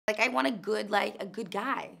Like, I want a good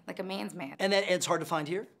guy, like a man's man. And then it's hard to find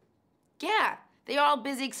here? Yeah. They're all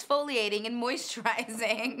busy exfoliating and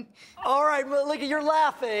moisturizing. All right, Malika, you're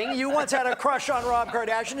laughing. You once had a crush on Rob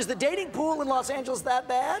Kardashian. Is the dating pool in Los Angeles that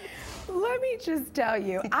bad? Let me just tell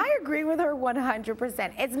you, I agree with her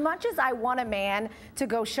 100%. As much as I want a man to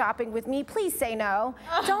go shopping with me, please say no.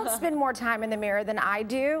 Don't spend more time in the mirror than I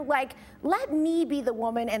do. Like, let me be the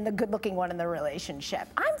woman and the good-looking one in the relationship.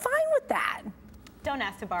 I'm fine with that. Don't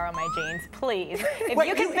ask to borrow my jeans, please. If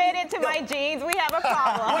you can fit into my jeans, we have a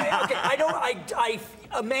problem. Wait, okay,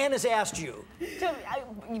 a man has asked you. To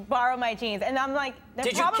borrow my jeans. And I'm like,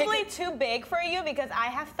 they're probably too big for you because I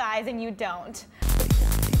have thighs and you don't.